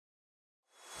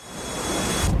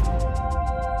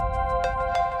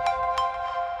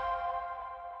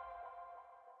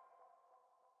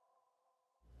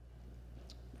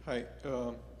Hi.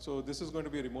 So this is going to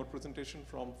be a remote presentation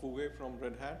from Fu from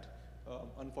Red Hat.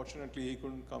 Unfortunately, he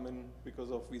couldn't come in because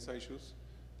of visa issues.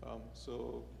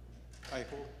 So I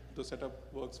hope the setup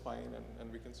works fine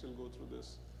and we can still go through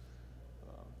this.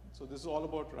 So this is all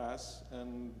about RAS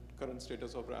and current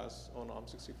status of RAS on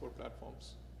ARM64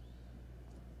 platforms.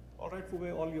 All right, Fu,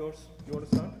 all yours. You want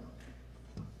to start?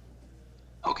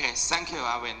 Okay, thank you,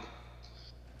 Arvind.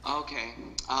 Okay,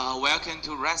 welcome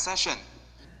to RAS session.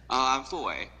 I'm Fu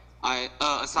Wei. I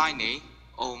assignee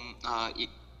on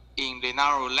in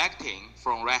linear electing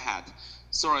from Red Hat.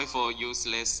 Sorry for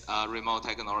useless remote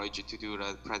technology to do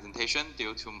the presentation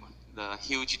due to the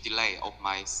huge delay of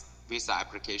my visa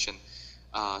application.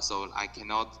 So I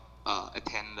cannot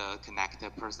attend the connect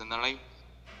personally.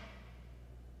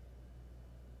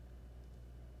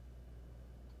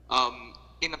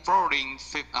 In the following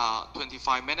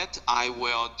 25 minutes, I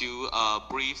will do a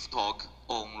brief talk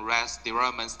on RAS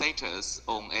development status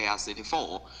on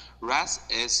ARM64. RAS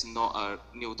is not a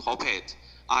new topic.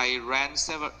 I ran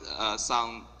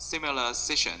some similar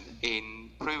sessions in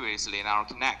previous Linear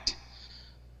Connect.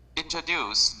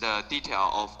 Introduce the detail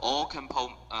of all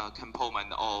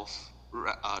components of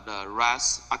the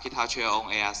RAS architecture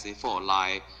on ARM64,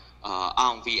 like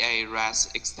ARM RAS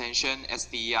extension,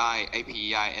 SDEI,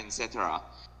 APEI, etc.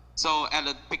 So at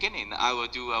the beginning, I will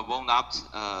do a warm-up.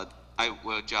 I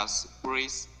will just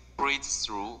breeze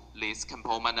through this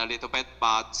component a little bit,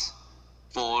 but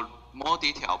for more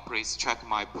detail, please check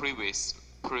my previous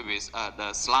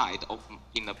the slide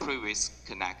in the previous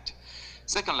Connect.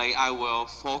 Secondly, I will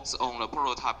focus on the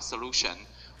prototype solution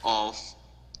of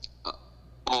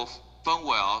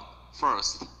firmware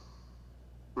first.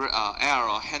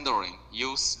 Error handling.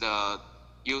 Use the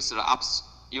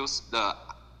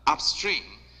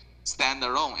upstream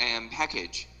standalone ARM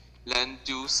package. Then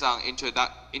do some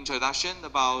introduction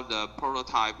about the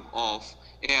prototype of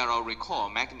error recall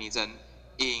mechanism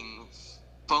in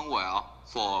firmware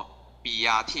for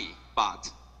BERT.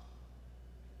 But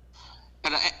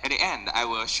at the end, I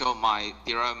will show my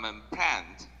development plan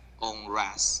on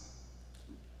RAS.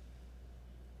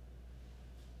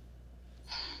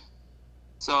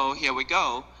 So here we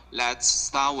go. Let's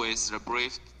start with the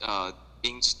brief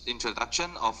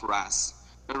introduction of RAS.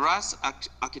 The RAS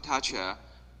architecture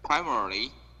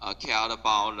primarily cared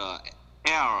about the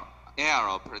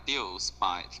error produced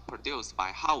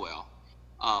by hardware.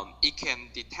 It can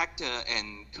detect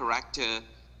and correct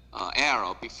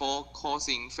error before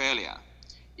causing failure.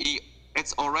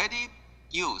 It's already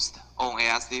used on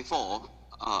ARM64,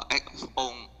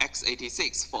 on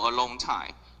x86 for a long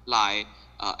time, like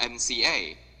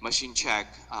MCA, machine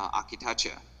check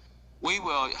architecture. We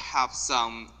will have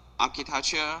some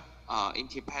architecture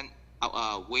independent.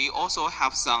 We also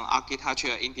have some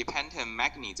architecture independent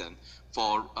mechanism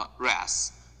for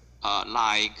RAS,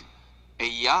 like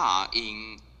AER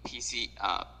in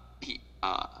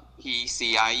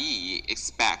PCIe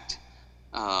expect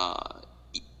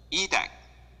EDEC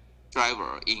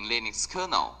driver in Linux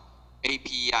kernel,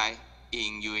 APEI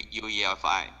in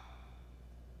UEFI.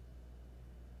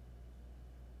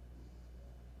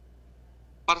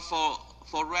 But for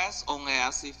RAS on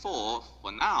ARM64,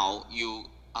 for now, you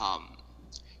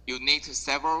need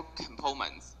several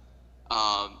components.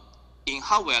 In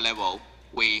hardware level,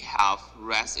 we have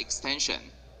RAS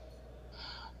extension.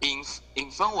 In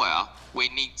firmware, we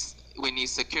need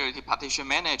security partition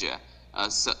manager,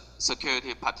 secure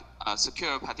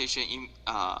partition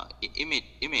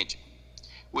image,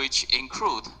 which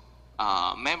include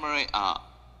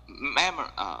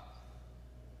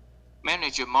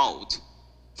manager mode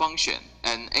function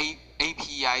and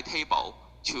APEI table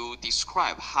to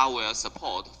describe hardware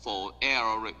support for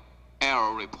error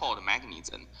report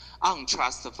mechanism. On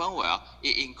trust firmware,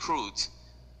 it includes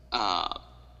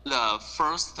the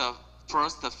first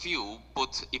few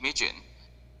boot imaging.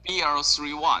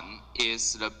 BL31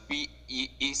 is the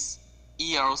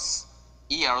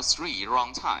EL3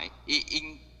 runtime. It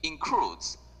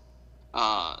includes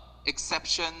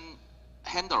exception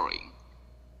handling,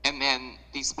 MN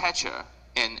dispatcher,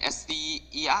 and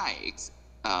SDEI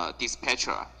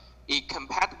dispatcher. It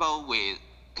compatible with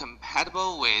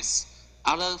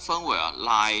other firmware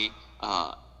like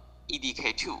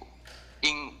EDK2.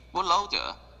 In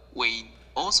bootloader, we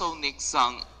also need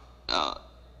some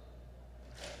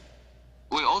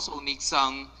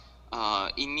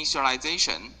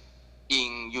initialization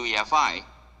in UEFI.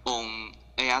 On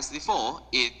ARM64,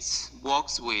 it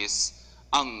works with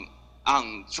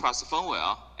trust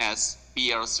firmware as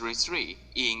BL33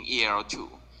 in EL2.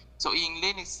 So in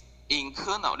Linux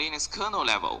kernel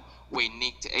level, we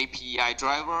need APEI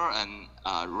driver and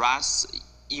RAS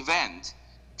event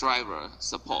driver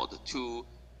support to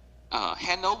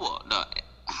hand over the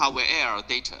hardware error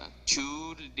data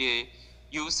to the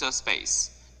user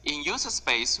space. In user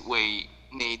space, we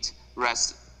need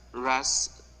RAS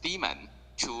daemon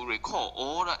to record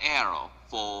all the error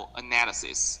for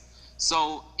analysis.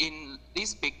 So in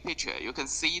this big picture, you can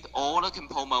see all the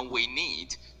components we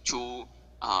need to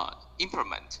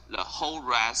implement the whole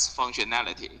RAS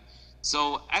functionality.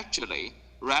 So actually,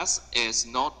 RAS is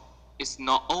not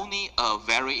only a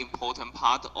very important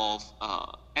part of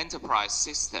enterprise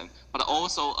system, but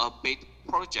also a big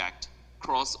project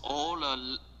across all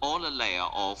the layer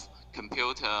of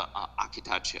computer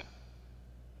architecture.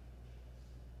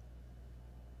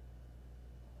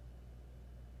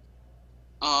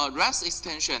 RAS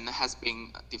extension has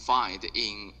been defined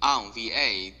in ARM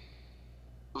VA.2.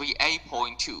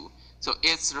 So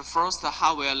it's the first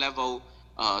hardware level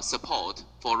support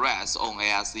for RAS on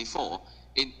ARS64.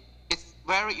 It's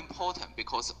very important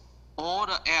because all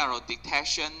the error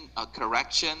detection,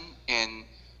 correction, and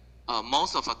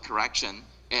most of the correction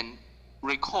and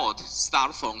record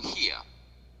start from here.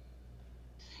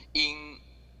 In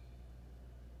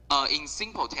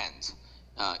simpleton,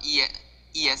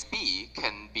 ESB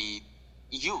can be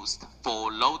used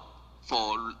for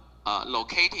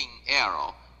locating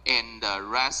error, and the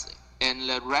RAS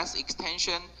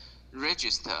extension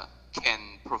register can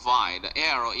provide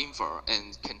error info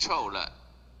and control the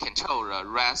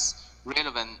RAS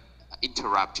relevant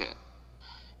interrupter.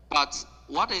 But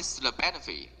what is the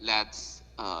benefit that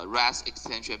RAS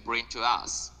extension bring to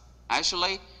us?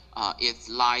 Actually, it's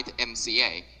like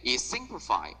MCA. It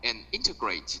simplify and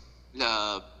integrate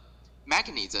the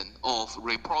mechanism of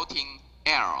reporting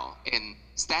error and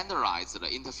standardize the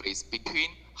interface between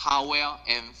hardware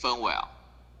and firmware.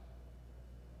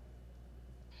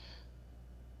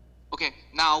 Okay,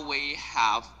 now we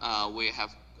have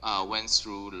went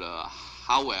through the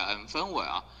hardware and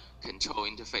firmware control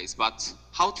interface, but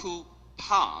how to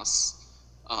pass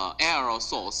error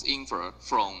source info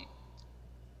from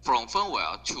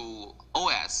firmware to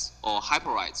OS or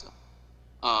hypervisor?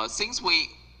 Since we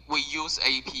use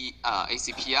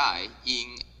APEI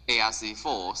in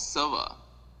ARS64 server,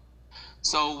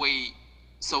 so we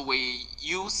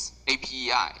use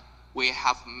APEI. We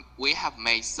have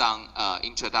made some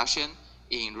introduction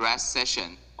in RAS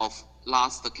session of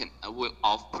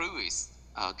previous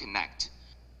connect.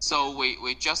 So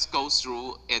we just go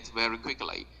through it very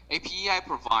quickly. APEI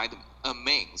provide a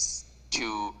means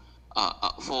to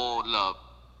for the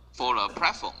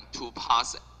platform to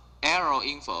pass error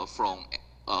info from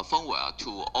firmware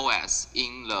to OS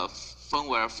in the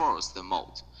firmware first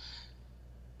mode.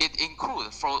 It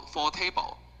includes four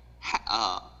tables.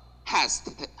 Has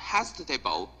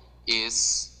table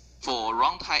is for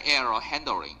runtime error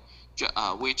handling,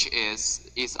 which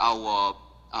is our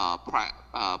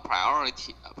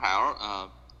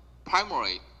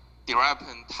primary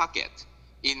development target.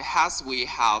 In has we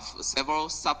have several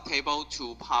subtables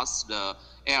to pass the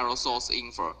error source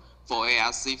info. For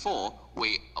ARS64,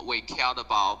 we cared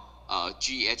about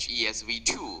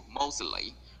GHESV2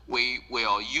 mostly. We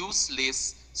will use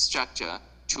this structure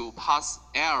to pass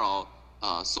error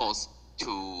source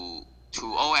to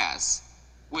OS,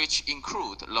 which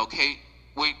include the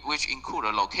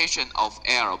location of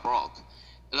error block.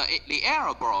 The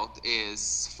error block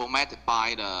is formatted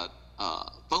by the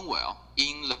firmware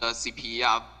in the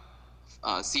CPER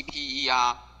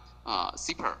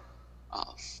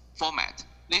format.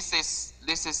 This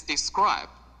is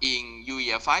described in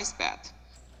UEFI spec.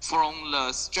 From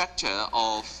the structure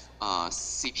of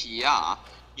CPER,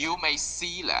 you may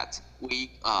see that we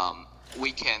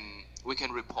can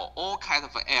report all kinds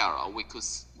of error we could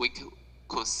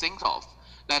think of.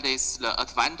 That is the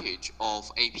advantage of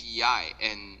APEI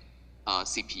and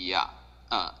CPER.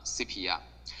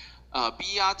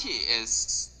 BERT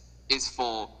is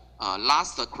for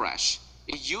last crash.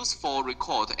 It's used for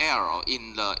record error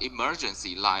in the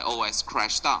emergency like OS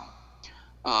crash down.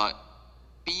 BERT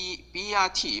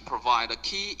provide a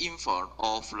key info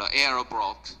of the error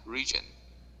block region.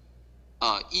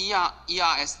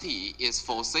 ERST is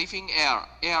for saving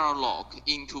error log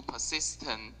into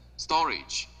persistent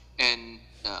storage, and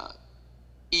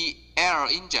error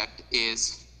inject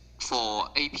is for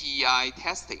APEI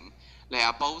testing. They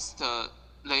are both the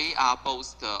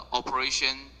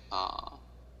operation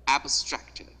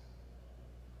abstract.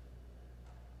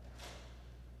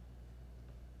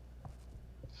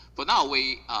 For now,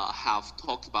 we have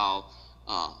talked about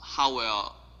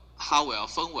hardware,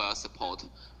 firmware support.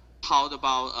 How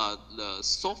about the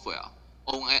software?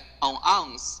 On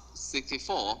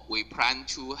ARM64, we plan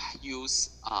to use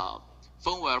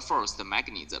firmware first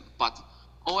mechanism, but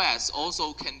OS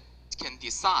also can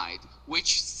decide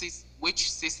which which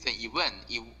system event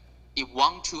it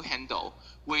want to handle,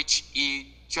 which it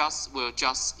will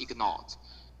just ignore.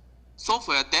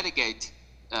 Software delegate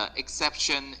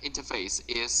exception interface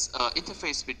is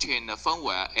interface between the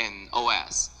firmware and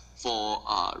OS for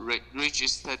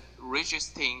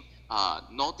registering,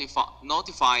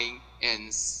 notifying,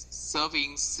 and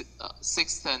serving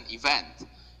system event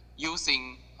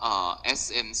using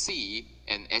SMC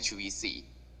and HVC.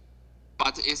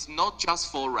 But it's not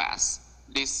just for RAS.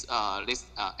 This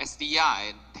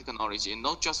SDEI technology,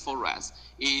 not just for RAS,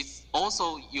 is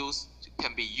also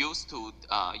can be used to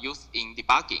use in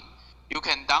debugging. You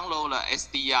can download the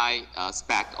SDEI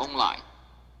spec online.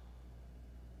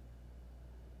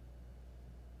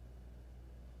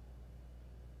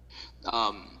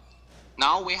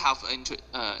 Now we have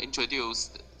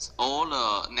introduced all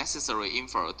the necessary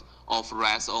info of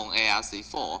RAS on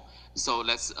ARS64. So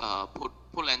let's put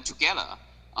them together.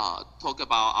 Talk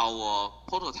about our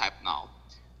prototype now.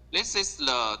 This is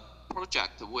the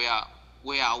project we are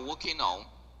working on.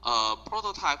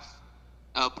 Prototype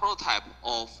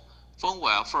of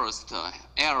firmware first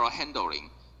error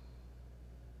handling,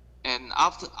 and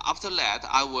after that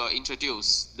I will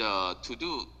introduce the to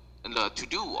do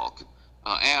work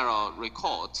error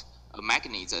record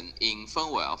mechanism in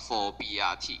firmware for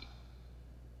BERT.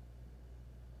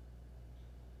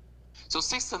 So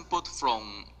system boot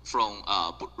from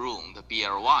boot room, the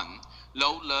BR1,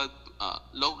 load the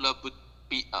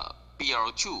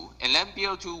BR2, and then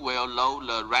BR2 will load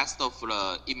the rest of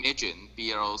the imaging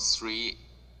BR3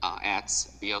 X,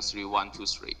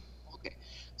 BR3123. Okay,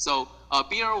 so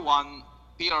BR31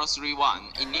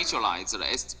 initialize the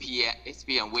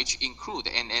SPN, which include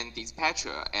NN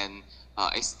dispatcher and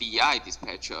SDEI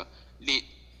dispatcher.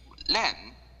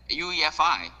 Then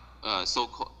UEFI,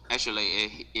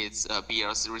 actually it's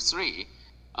BR33,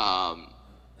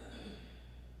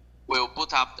 will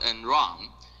boot up and run,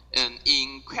 and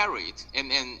in queried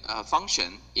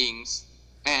function in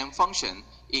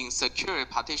secure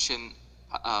partition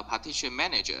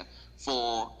manager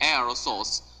for error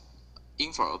source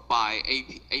info by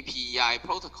APEI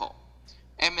protocol.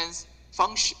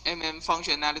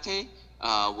 Functionality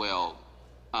will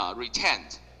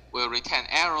return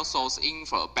error source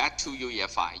info back to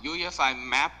UEFI. UEFI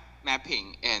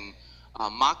mapping and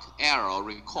mark error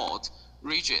record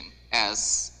region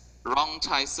as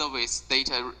runtime service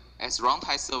data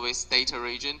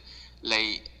region.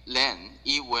 Then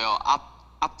it will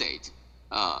update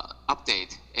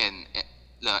and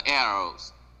the error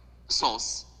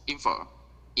source info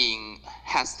in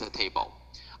hash table.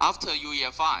 After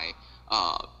UEFI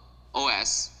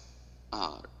OS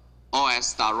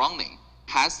start running,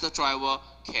 hash driver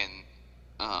can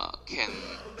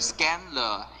scan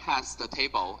the hash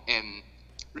table and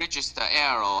register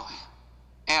error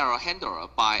handler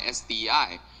by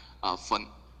SDEI.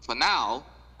 For now,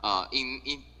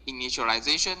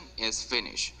 initialization is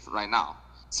finished right now.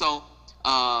 So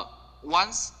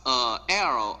once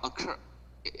error occur,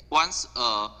 once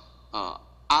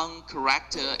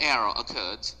uncorrected error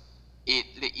occurred,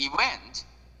 the event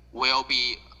will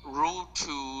route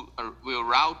to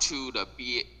the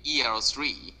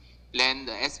BER3. Then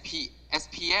the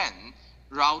SPN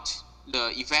route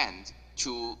the event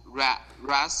to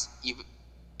RAS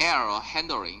error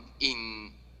handling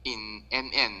in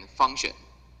NN function,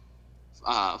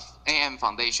 AM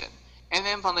foundation.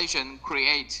 NN foundation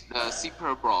create the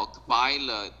CperLib block by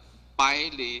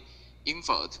the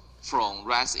input from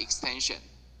RAS extension.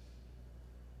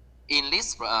 In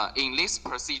this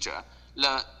procedure,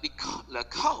 the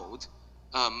code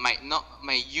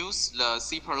may use the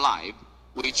CperLib,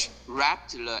 which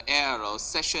wrapped the error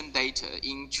session data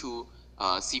into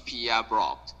CPR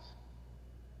block.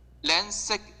 Then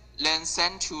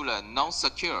send to the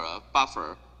non-secure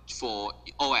buffer for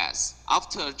OS.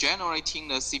 After generating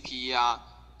the CPR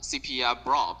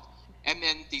block,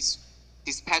 MN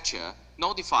dispatcher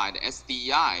notified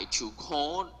SDEI to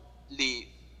call the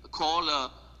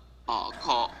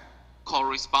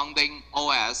corresponding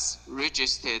OS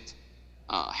registered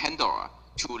handler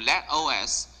to let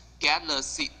OS get a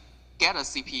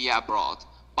CPR block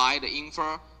by the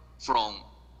info from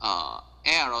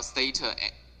error state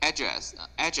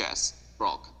address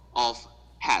block of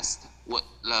hash.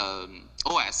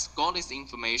 OS got this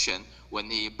information when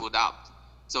he boot up.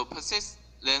 So process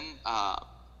the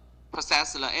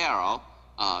error,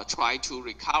 try to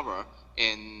recover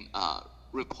and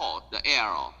report the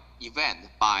error event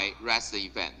by RAS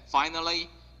event. Finally,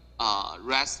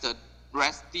 RAS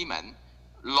daemon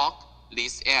log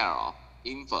this error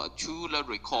info to the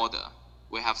recorder.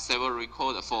 We have several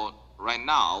recorders for right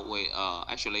now. We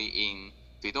actually in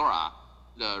Fedora,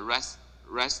 the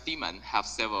RAS daemon have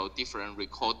several different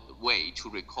way to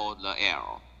record the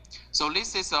error. So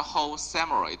this is a whole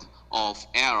summary of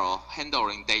error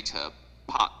handling data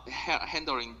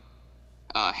handling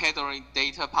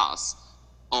data paths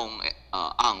on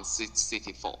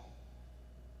ARM64.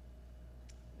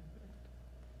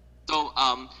 So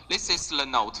this is the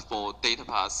note for data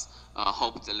paths.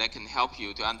 Hope that they can help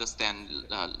you to understand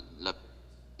the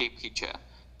big picture.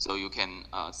 So you can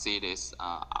see this,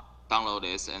 download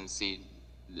this, and see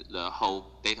the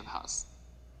whole data path.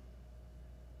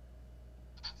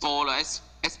 For the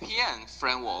SPN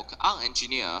framework, ARM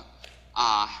engineer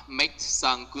make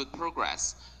some good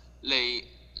progress. They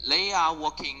are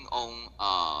working on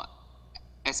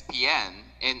SPN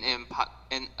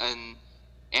and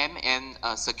MN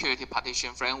security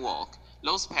partition framework.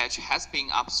 Those patch has been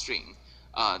upstream.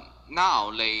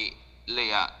 Now they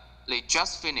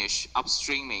just finished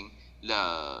upstreaming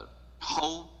the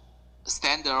whole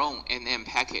standalone NM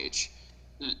package.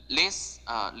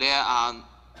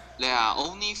 There are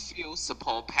only few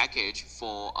support package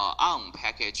for ARM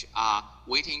package are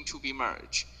waiting to be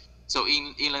merged. So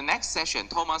in the next session,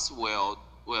 Thomas will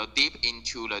deep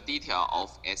into the detail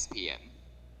of SPN.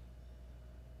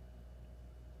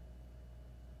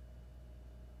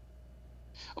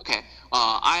 Okay,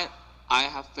 I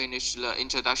have finished the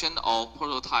introduction of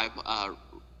prototype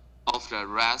of the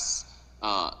RAS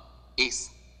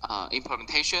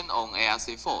implementation on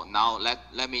ARM64. Now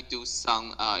let me do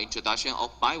some introduction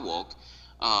of my work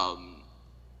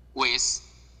with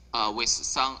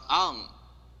some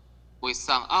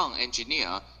ARM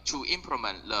engineer to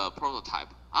implement the prototype.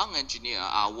 ARM engineer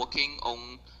are working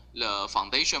on the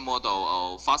foundation model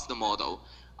or faster model.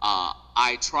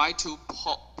 I try to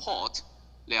port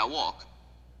their work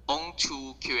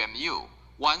onto QMU.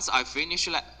 Once I finished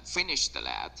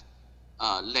that,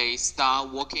 they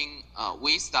start working.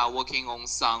 We start working on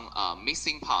some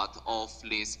missing part of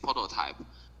this prototype,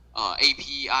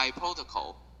 APEI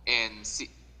protocol and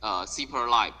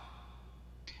CperLib.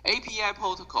 APEI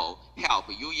protocol help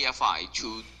UEFI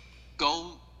to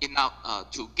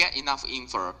get enough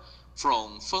info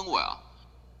from firmware.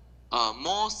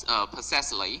 More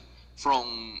precisely,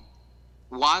 from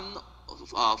one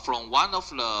of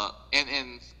the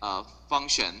MM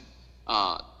function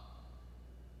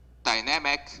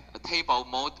dynamic table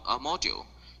module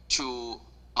to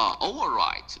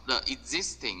override the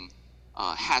existing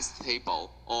hash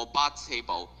table or BERT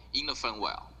table in the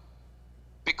firmware.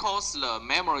 Because the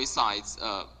memory size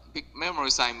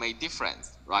may different,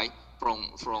 right,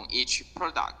 from each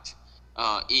product.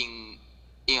 In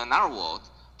another word,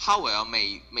 hardware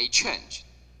may change.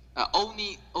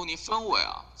 Only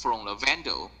firmware from the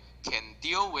vendor can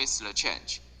deal with the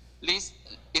change. This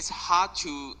is hard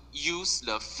to use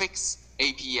the fixed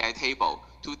APEI table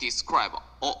to describe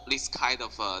all this kind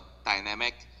of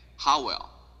dynamic hardware.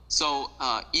 So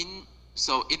in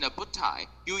the boot time,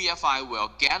 UEFI will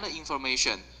gather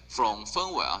information from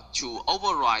firmware to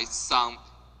override some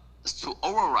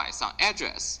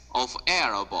address of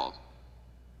error board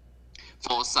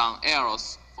for some error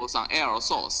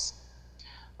source.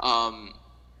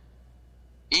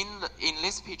 In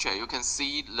this picture, you can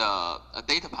see the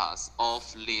data path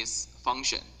of this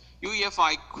function.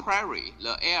 UEFI query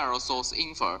the error source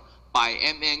info by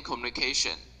MN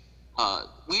communication,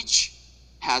 which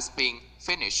has been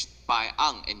finished by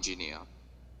ARM engineer.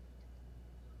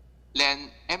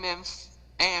 Then MM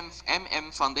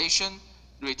Foundation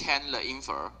retain the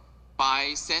info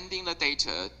by sending the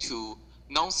data to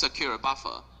non-secure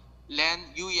buffer. Then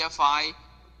UEFI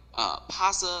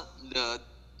pass the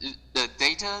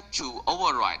data to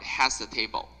override hash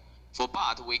table. For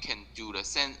BERT, we can do the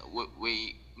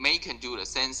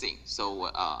sensing. So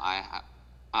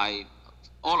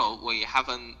although we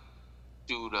haven't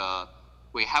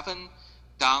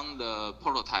done the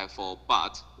prototype for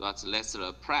BERT, but that's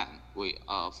the plan.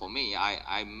 For me,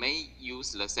 I may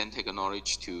use the same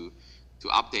technology to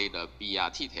update the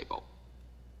BERT table.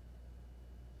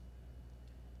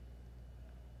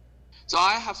 So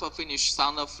I have finished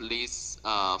some of this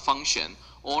function.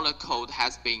 All the code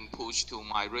has been pushed to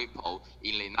my repo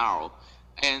in Linaro.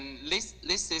 And this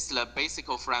is the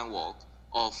basic framework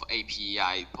of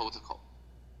APEI protocol.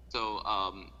 So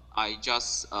I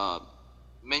just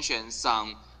mentioned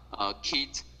some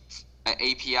key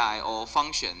API or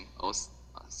function or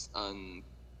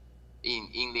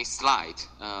in this slide.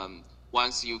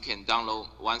 Once you can download,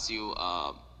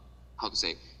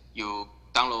 you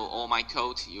download all my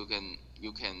code, you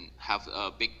can have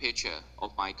a big picture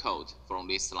of my code from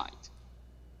this slide.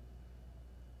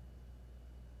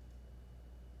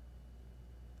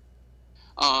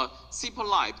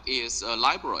 CperLib is a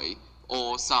library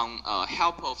or some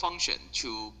helper function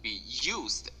to be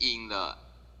used in the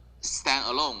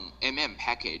standalone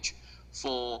package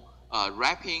for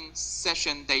wrapping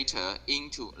session data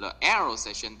into the error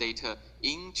session data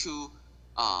into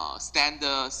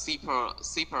standard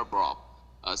CperLib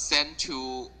sent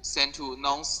to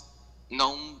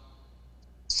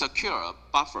non-secure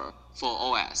buffer for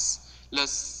OS. The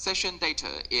session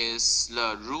data is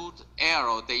the root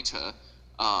error data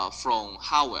from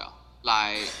hardware,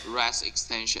 like RAS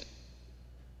extension.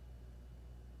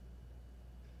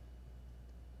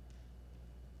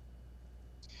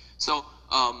 So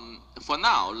for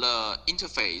now, the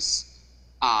interface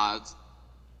are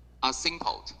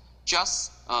simple.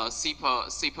 Just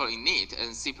CperInit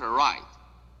and CperWrite.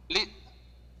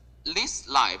 These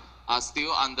lib are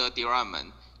still under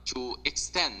development to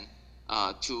extend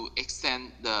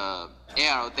the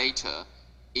error data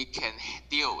it can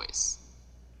deal with.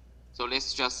 So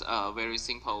let's just a very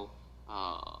simple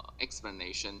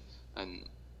explanation and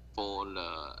for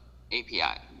the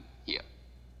API here.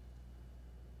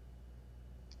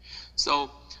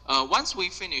 So once we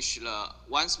finish the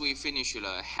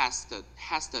hash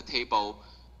table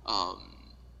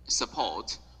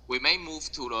support, we may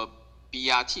move to the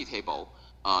BERT table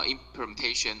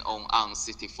implementation on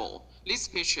ARM64. This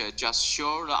picture just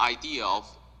shows the idea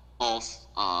of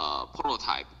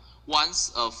prototype.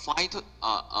 Once a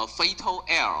fatal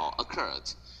error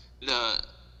occurred, the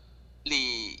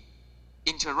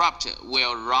interrupter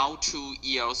will route to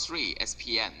EL3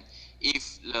 SPN.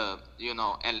 If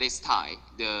at this time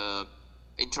the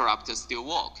interrupter still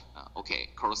work, okay,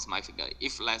 cross my finger.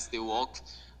 If that still work,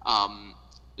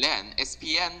 then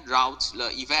SPN route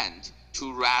the event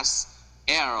to RAS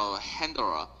error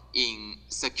handler in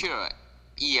secure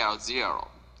EL0,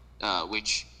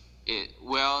 which is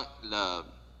where the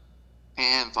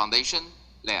ARM foundation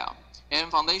layer.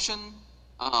 ARM foundation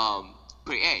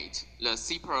create the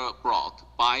CperLib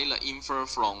by the infer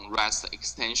from RAS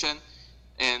extension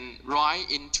and write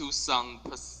into some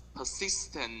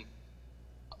persistent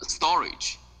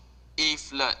storage.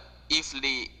 If the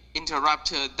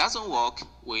interrupter doesn't work,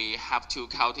 we have to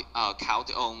count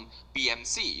on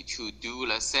BMC to do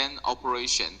the same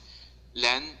operation.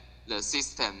 Then the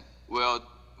system will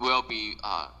be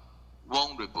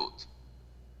won't reboot.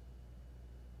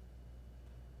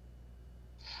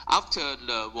 After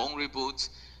the won't reboot,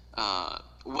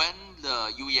 when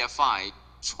the UEFI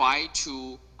try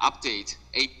to update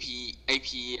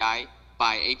APEI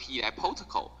by APEI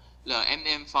protocol, the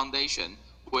MM Foundation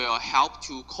will help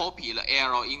to copy the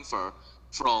error info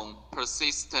from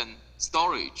persistent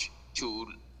storage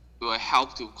will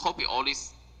help to copy all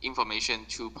this information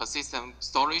to persistent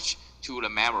storage to the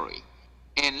memory,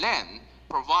 and then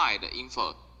provide the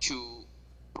info to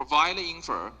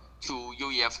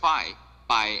UEFI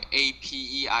by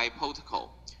APEI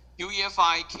protocol.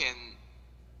 UEFI can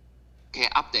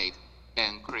update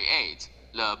and create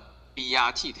the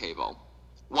BERT table.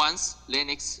 Once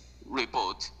Linux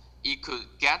reboot, it could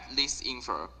get this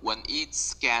info when it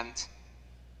scan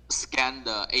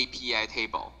the APEI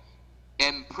table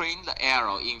and print the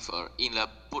error info in the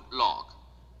boot log.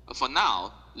 For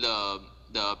now, the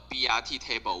BERT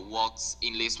table works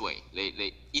in this way.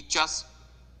 It just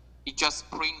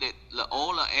printed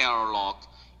all the error log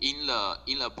in the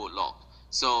boot log.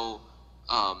 So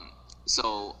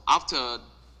after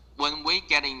when we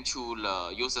get into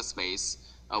the user space,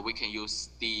 we can use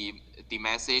the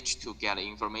message to get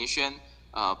information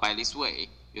by this way.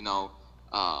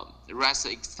 RAS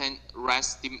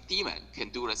daemon can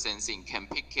do the same thing, can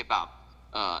pick it up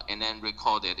and then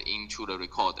record it into the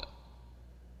recorder.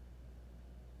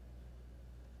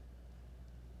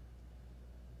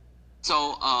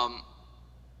 So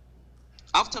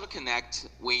after the connect,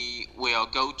 we will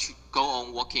I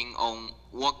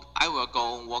will go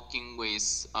on working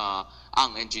with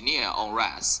ARM engineer on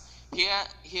RAS.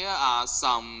 Here are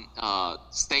some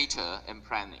data and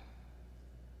planning.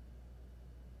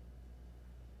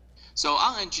 So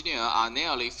ARM engineer are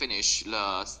nearly finished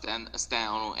the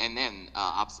standalone and then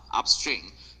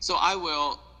upstream. So I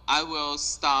will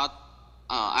start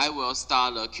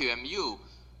the QEMU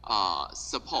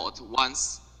support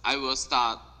once I will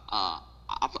start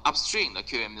upstream the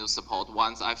QEMU support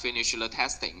once I finish the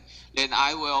testing. Then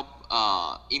I will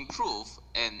improve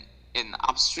and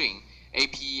upstream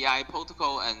APEI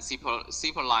protocol and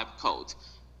CperLib code.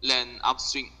 Then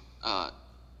upstream, I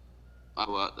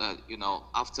will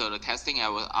after the testing I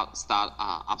will start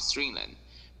upstream then.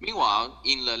 Meanwhile,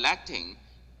 in the lecting,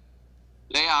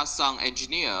 there are some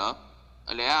engineer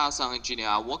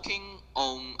working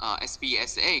on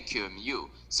SBSA QEMU.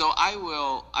 So I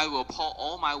will pour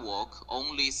all my work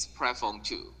on this platform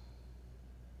too.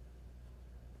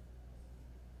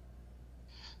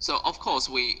 So of course,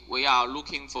 we are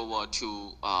looking forward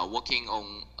to working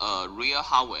on real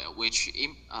hardware which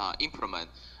implement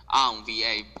ARM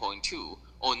v8.2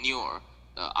 or newer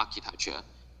architecture,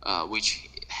 which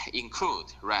include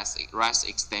RAS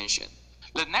extension.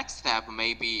 The next step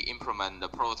may be implement the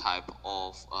prototype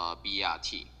of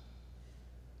BERT.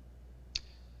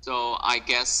 So I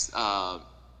guess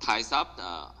ties up.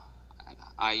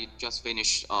 I just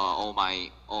finished all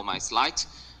my slides.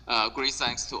 Great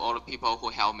thanks to all the people who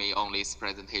helped me on this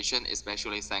presentation,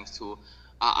 especially thanks to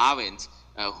Arvind,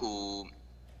 who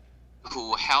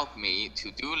helped me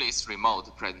to do this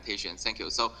remote presentation. Thank you.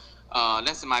 So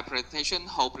that's my presentation.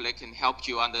 Hopefully it can help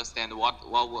you understand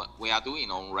what we are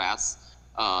doing on RAS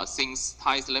since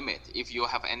time is limit. If you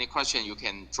have any question, you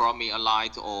can drop me a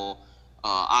line or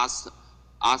ask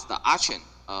the Archon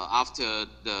after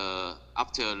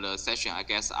the session. I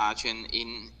guess Archon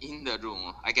in the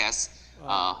room. I guess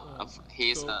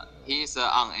he's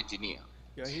an engineer.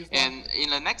 Yeah, and in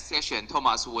the next session,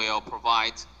 Thomas will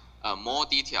provide more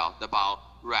detail about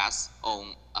RAS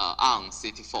on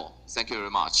ARM64. Thank you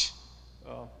very much.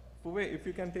 Fuwei, if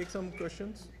you can take some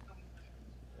questions.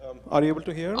 Are you able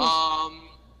to hear us?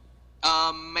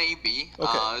 Maybe.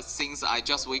 Okay. Since I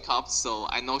just wake up, so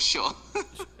I'm not sure.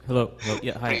 Hello.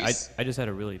 Yeah, hi. Please. I just had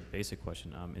a really basic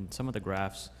question. In some of the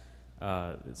graphs,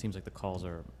 it seems like the calls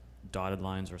are dotted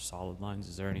lines or solid lines.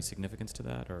 Is there any significance to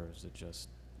that, or is it just?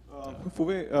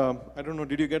 Fuwei, I don't know.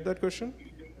 Did you get that question?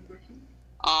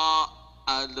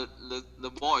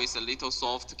 The voice a little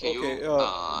soft. Can you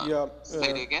say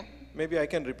it again? Maybe I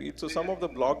can repeat. So some of the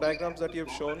block diagrams that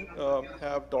you've shown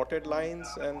have dotted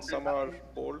lines and some are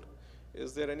bold.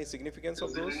 Is there any significance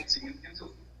of those?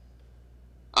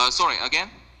 Sorry, again?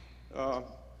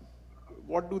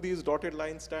 What do these dotted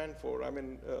lines stand for? I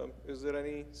mean, is there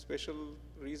any special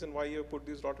reason why you put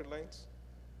these dotted lines?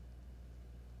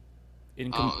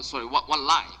 Sorry, what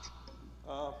line?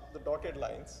 The dotted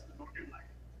lines.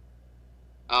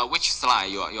 Which slide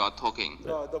you are talking?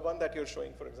 The one that you're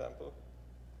showing, for example.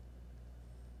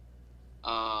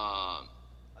 I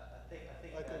think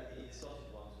the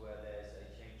solid ones where there's a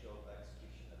change of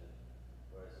execution level,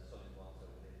 whereas the solid ones are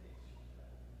within the execution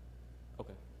level.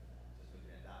 Okay. Just looking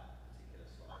at that particular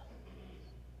slide.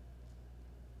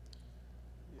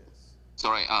 Yes.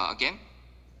 Sorry, again?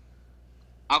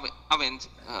 Arvind,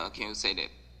 can you say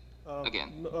that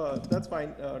again? That's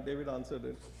fine. David answered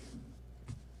it.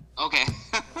 Okay.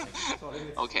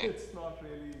 Sorry, Okay. It's not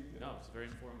really. No, it's very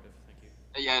informative. Thank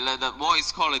you. Yeah, the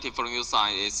voice quality from your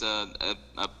side is a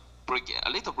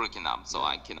little breaking up, so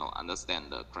I cannot understand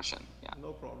the question. Yeah.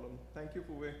 No problem. Thank you,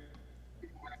 Fuwei.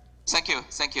 Thank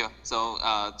you. So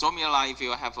drop me a line if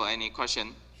you have any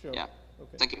question. Sure. Yeah.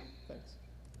 Okay. Thank you.